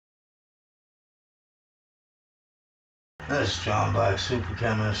This is John Black, Super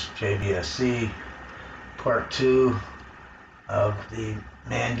Chemist, JBSC, Part 2 of the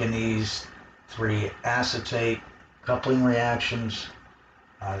manganese 3 acetate coupling reactions.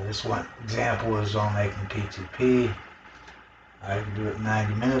 This one example is on making P2P. I can do it in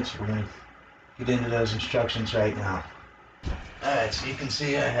 90 minutes. We're going to get into those instructions right now. Alright, so you can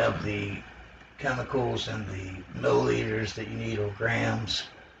see I have the chemicals and the milliliters that you need, or grams,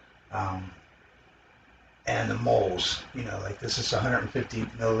 and the moles. You know, like this is 150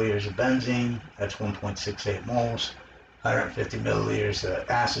 milliliters of benzene, that's 1.68 moles. 150 milliliters of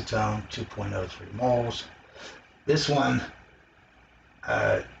acetone, 2.03 moles. This one,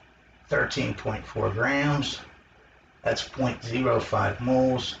 13.4 grams, that's 0.05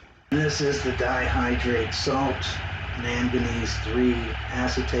 moles. And this is the dihydrate salt, manganese 3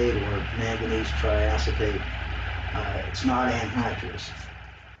 acetate, or manganese triacetate. It's not anhydrous.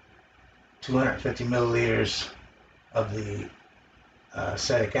 250 milliliters of the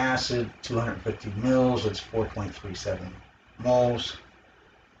acetic acid, 250 mils, it's 4.37 moles.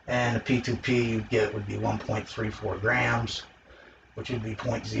 And the P2P you get would be 1.34 grams, which would be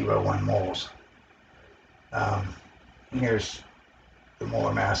 0.01 moles. Here's the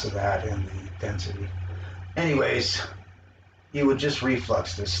molar mass of that and the density. Anyways, you would just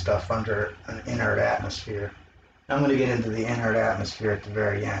reflux this stuff under an inert atmosphere. I'm going to get into the inert atmosphere at the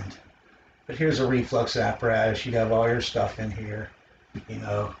very end. But here's a reflux apparatus. You'd have all your stuff in here. You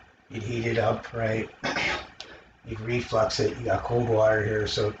know, you'd heat it up, right? You'd reflux it. You got cold water here,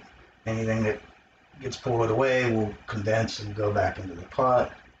 so anything that gets pulled away will condense and go back into the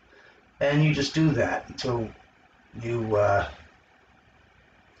pot. And you just do that until you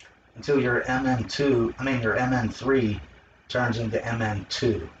your MN3 turns into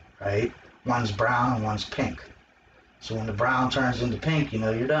MN2, right? One's brown and one's pink. So when the brown turns into pink, you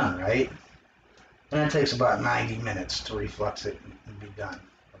know you're done, right? And it takes about 90 minutes to reflux it and be done,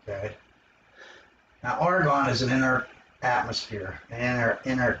 okay? Now, argon is an inert atmosphere, an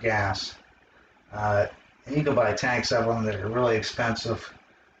inert gas. And you can buy tanks of them that are really expensive,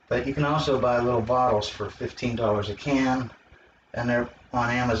 but you can also buy little bottles for $15 a can, and they're on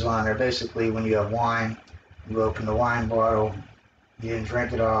Amazon. They're basically, when you have wine, you open the wine bottle, you didn't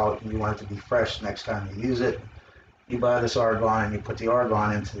drink it all, and you want it to be fresh next time you use it. You buy this argon and you put the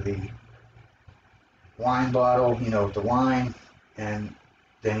argon into the wine bottle, you know, with the wine, and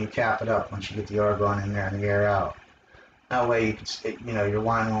then you cap it up once you get the argon in there and the air out. That way you can, you know, your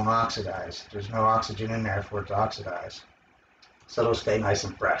wine won't oxidize. There's no oxygen in there for it to oxidize, so it'll stay nice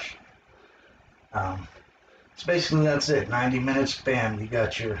and fresh. So basically that's it. 90 minutes, bam, you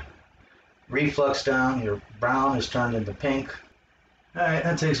got your reflux down, your brown is turned into pink. Alright,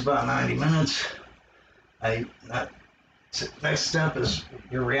 that takes about 90 minutes. Next step is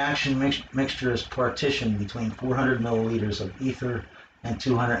your reaction mixture is partitioned between 400 milliliters of ether and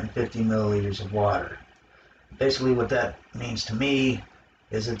 250 milliliters of water. Basically what that means to me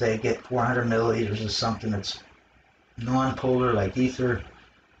is that they get 400 milliliters of something that's non-polar, like ether,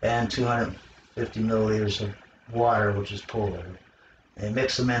 and 250 milliliters of water, which is polar. They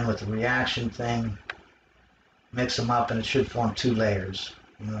mix them in with the reaction thing, mix them up, and it should form 2 layers.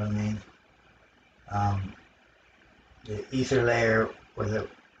 You know what I mean? The ether layer or the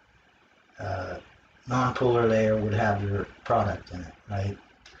non-polar layer would have your product in it, right?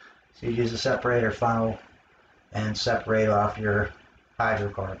 So you use a separator funnel and separate off your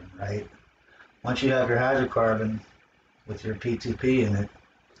hydrocarbon, right? Once you have your hydrocarbon with your P2P in it,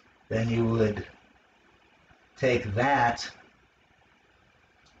 then you would take that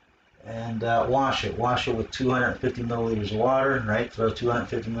and wash it. Wash it with 250 milliliters of water, right? Throw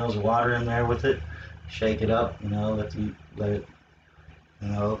 250 mils of water in there with it. Shake it up, you know, let it, you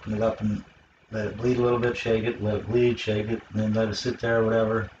know, open it up and let it bleed a little bit, shake it, let it bleed, shake it, and then let it sit there,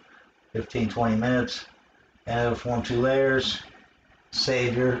 whatever, 15-20 minutes, and it'll form 2 layers.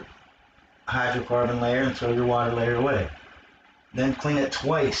 Save your hydrocarbon layer and throw your water layer away. Then clean it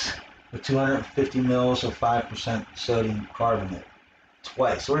twice with 250 mils of 5% sodium carbonate.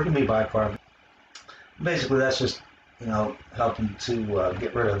 Twice, or it can be bicarbonate. Basically, that's just, you know, helping to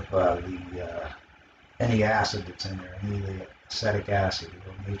get rid of any acid that's in there, any of the acetic acid,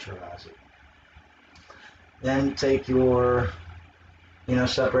 or neutralize it. Then take your, you know,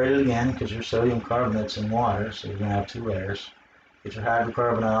 separate it again, because your sodium carbonate's in water, so you're going to have 2 layers. Get your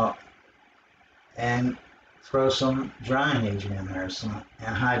hydrocarbon out, and throw some drying agent in there, some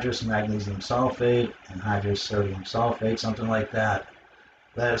anhydrous magnesium sulfate, anhydrous sodium sulfate, something like that.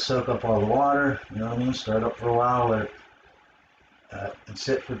 Let it soak up all the water, you know what I mean? Start up for a while, let it and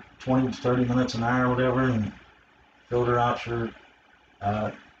sit for 20 to 30 minutes, an hour, whatever, and filter out your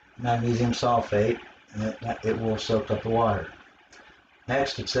magnesium sulfate, and it will soak up the water.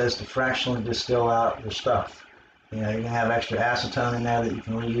 Next, it says to fractionally distill out your stuff. You know, you're going to have extra acetone in there that you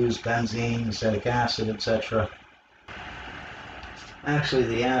can reuse, benzene, acetic acid, etc. Actually,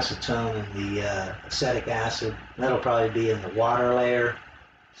 the acetone and the acetic acid, that'll probably be in the water layer,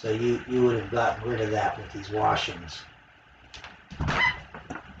 so you would have gotten rid of that with these washings.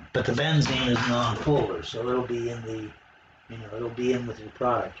 But the benzene is non-polar, so it'll be in the, you know, it'll be in with your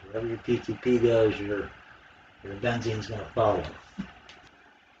product. Wherever your P2P goes, your benzene's going to follow.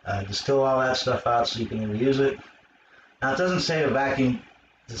 Distill all that stuff out so you can reuse it. Now, it doesn't say to vacuum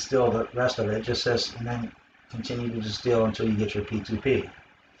distill the rest of it. It just says, and then continue to distill until you get your P2P.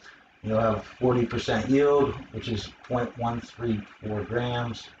 You'll have 40% yield, which is 0.134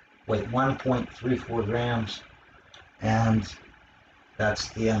 grams. Wait, 1.34 grams, and that's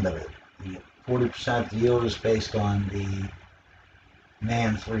the end of it. The 40% yield is based on the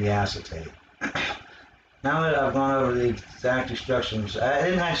man-3 acetate. Now that I've gone over the exact instructions, I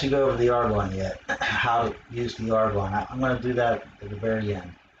didn't actually go over the argon yet, how to use the argon. I'm going to do that at the very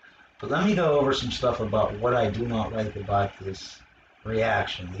end. But let me go over some stuff about what I do not like about this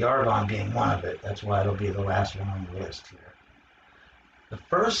reaction, the argon being one of it. That's why it'll be the last one on the list here. The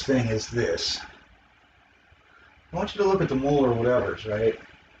first thing is this. I want you to look at the molar whatevers, right?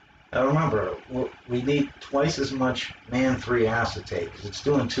 Now remember, we need twice as much man-3 acetate because it's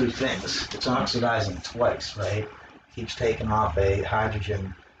doing two things. It's oxidizing twice, right? Keeps taking off a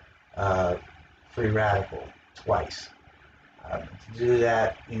hydrogen free radical twice. To do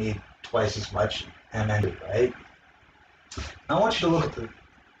that, you need twice as much Mn, right? Now I want you to look at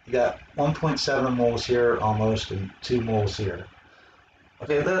you got 1.7 moles here almost and 2 moles here.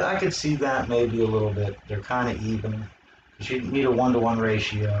 Okay, I could see that maybe a little bit. They're kind of even. You need a 1-to-1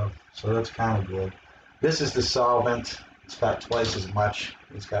 ratio, so that's kind of good. This is the solvent. It's got twice as much.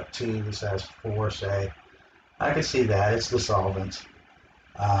 It's got 2. This has 4, say. I can see that. It's the solvent.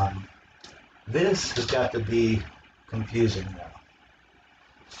 This has got to be confusing now.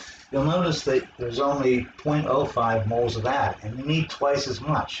 You'll notice that there's only 0.05 moles of that, and you need twice as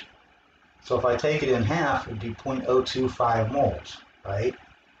much. So if I take it in half, it would be 0.025 moles, right?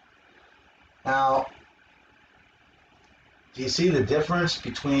 Now, do you see the difference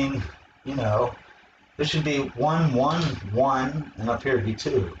between, you know, this should be 1, 1, 1, and up here it'd be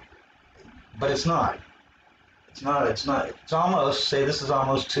 2. But it's not. It's not. It's almost, say this is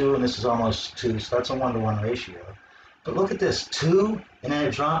almost 2 and this is almost 2, so that's a 1-to-1 ratio. But look at this, 2, and then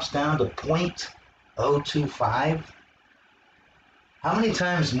it drops down to 0.025. How many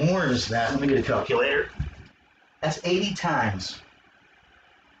times more is that? Let me get a calculator. That's 80 times.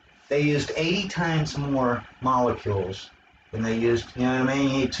 They used 80 times more molecules than they used, you know what I mean?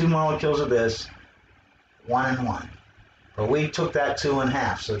 You need 2 molecules of this, 1 and 1. But we took that 2 in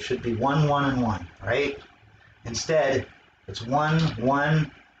half, so it should be 1, 1, and 1, right? Instead, it's 1,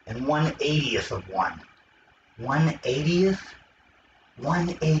 1, and 1/80th of 1. 1/80th?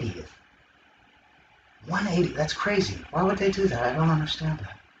 1/80th. 1/80th, that's crazy. Why would they do that? I don't understand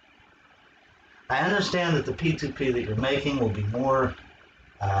that. I understand that the P2P that you're making will be more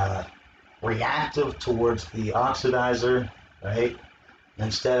reactive towards the oxidizer, right?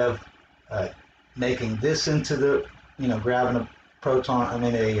 Instead of making this into the, you know, grabbing a proton,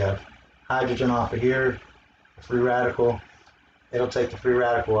 a hydrogen off of here, a free radical, it'll take the free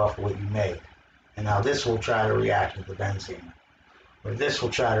radical off of what you made. And now this will try to react with the benzene. Or this will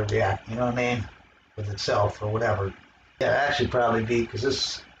try to react, you know what I mean, with itself or whatever. Yeah, it'd actually probably be, because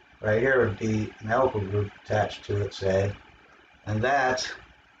this right here would be an alkyl group attached to it, say, and that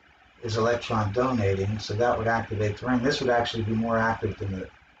is electron donating, so that would activate the ring. This would actually be more active than the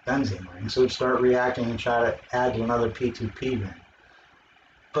benzene ring, so it would start reacting and try to add to another P2P ring.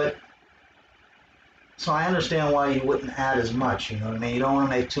 But, so I understand why you wouldn't add as much, you know what I mean? You don't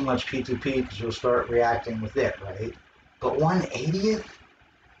want to make too much P2P because you'll start reacting with it, right? But 1/80th?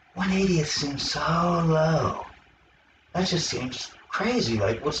 1/80th seems so low. That just seems crazy.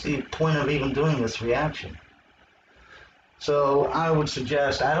 Like, what's the point of even doing this reaction? So I would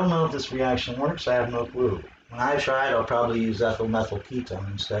suggest, I don't know if this reaction works, I have no clue. When I try it, I'll probably use ethyl methyl ketone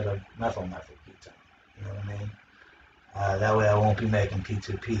instead of methyl methyl ketone. You know what I mean? That way I won't be making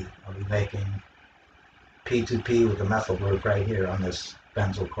P2P. I'll be making P2P with the methyl group right here on this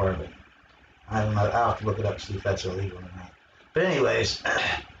benzyl carbon. I don't know, I'll have to look it up to see if that's illegal or not. But anyways,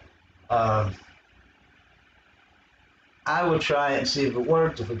 I would try it and see if it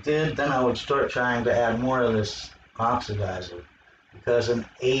worked. If it did, then I would start trying to add more of this oxidizer, because an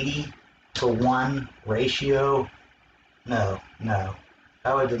 80-to-1 ratio, no.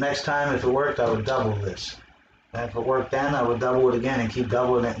 I would, the next time if it worked, I would double this. And if it worked then, I would double it again and keep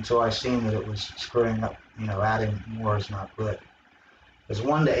doubling it until I seen that it was screwing up, you know, adding more is not good. Because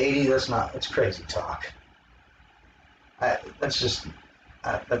 1 to 80, that's crazy talk. That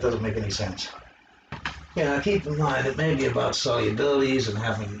doesn't make any sense. You know, keep in mind it may be about solubilities and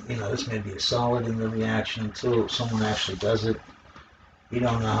having, you know, this may be a solid in the reaction until someone actually does it. You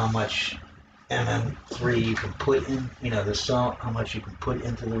don't know how much MM3 you can put in, you know, the salt, how much you can put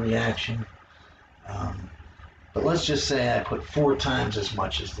into the reaction. But let's just say I put 4 times as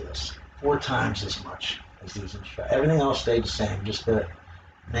much as this, 4 times as much as these instructions. Everything else stayed the same, just the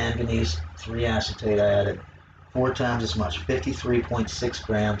manganese 3 acetate I added 4 times as much, 53.6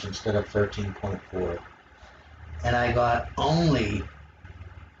 grams instead of 13.4. And I got only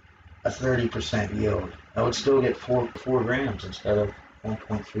a 30% yield. I would still get 4 grams instead of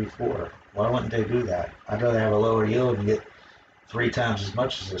 1.34. Why wouldn't they do that? I'd rather have a lower yield and get 3 times as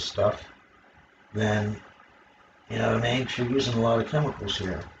much as this stuff than, you know what I mean? You're using a lot of chemicals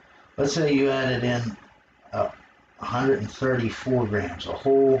here. Let's say you added in 134 grams, a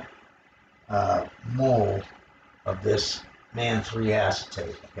whole mole of this man 3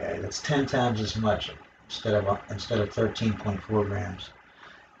 acetate. Okay, that's 10 times as much instead of 13.4 grams.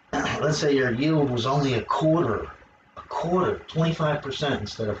 Let's say your yield was only a quarter, 25%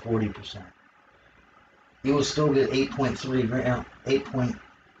 instead of 40%. You would still get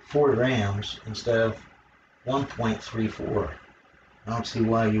 8.4 grams instead of 1.34. I don't see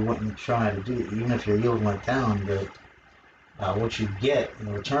why you wouldn't try to do it. Even if your yield went down, what you get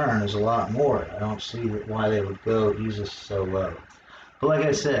in return is a lot more. I don't see why they would use this so low. But like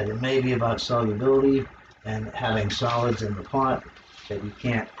I said, it may be about solubility and having solids in the pot that you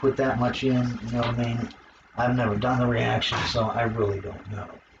can't put that much in, you know what I mean? I've never done the reaction, so I really don't know.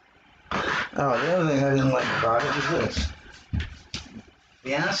 Oh, the other thing I didn't like about it is this.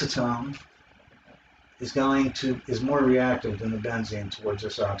 The acetone is more reactive than the benzene towards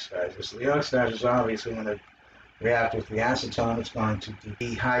this oxidizer. So the oxidizers obviously when they react with the acetone, it's going to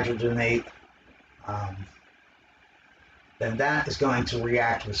dehydrogenate. Then that is going to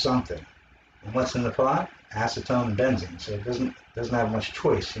react with something. And what's in the pot? Acetone and benzene. So it doesn't have much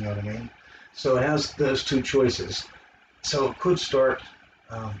choice, you know what I mean? So it has those 2 choices. So it could start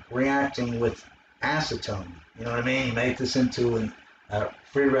reacting with acetone. You know what I mean? You make this into a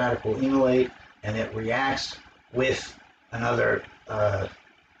free radical enolate, and it reacts with another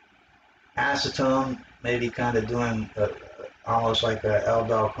acetone, maybe kind of doing almost like a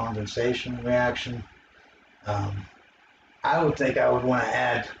aldol condensation reaction. I would think I would want to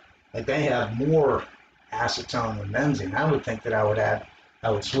add, like they have more acetone than benzene. I would think that I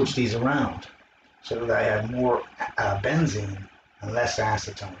would switch these around so that I had more benzene and less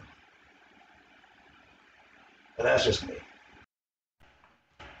acetone. But that's just me.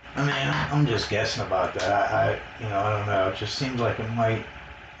 I mean, I'm just guessing about that. I don't know. It just seems like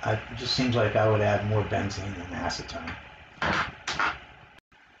it just seems like I would add more benzene than acetone.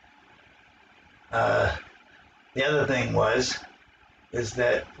 The other thing is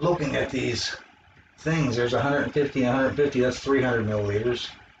that looking at these things, there's 150 and 150, that's 300 milliliters,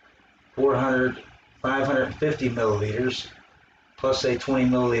 400, 550 milliliters, plus say 20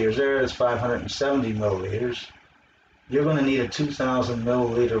 milliliters there, that's 570 milliliters. You're going to need a 2,000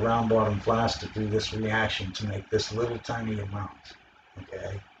 milliliter round bottom flask to do this reaction to make this little tiny amount,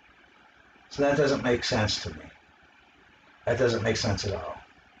 okay? So that doesn't make sense to me. That doesn't make sense at all.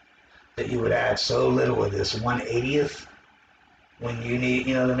 That you would add so little of this 1/80th when you need,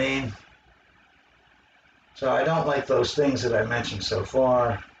 you know what I mean? So I don't like those things that I mentioned so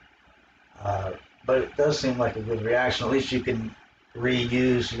far, but it does seem like a good reaction. At least you can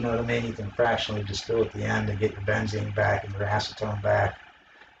reuse, you know what I mean? You can fractionally distill at the end and get your benzene back and your acetone back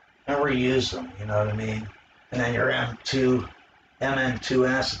and reuse them, you know what I mean? And then your MN2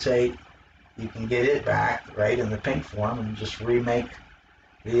 acetate, you can get it back, right, in the pink form and just remake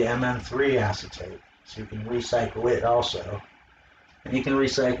the MN3 acetate. So you can recycle it also. And you can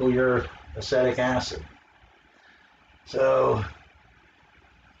recycle your acetic acid. So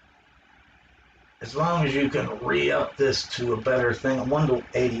as long as you can re-up this to a better thing, 1 to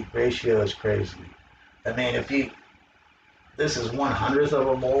 80 ratio is crazy. I mean, this is 1/100th of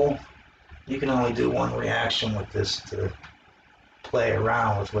a mole, you can only do 1 reaction with this to play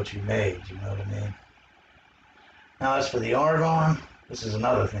around with what you made, you know what I mean? Now as for the argon, this is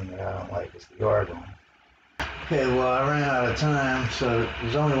another thing that I don't like, is the argon. Okay, well I ran out of time, so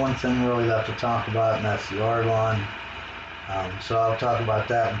there's only one thing really left to talk about, and that's the argon. So I'll talk about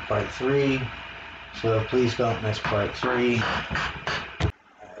that in part 3. So please don't miss part 3.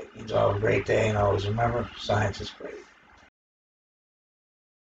 You all have a great day, and always remember, science is great.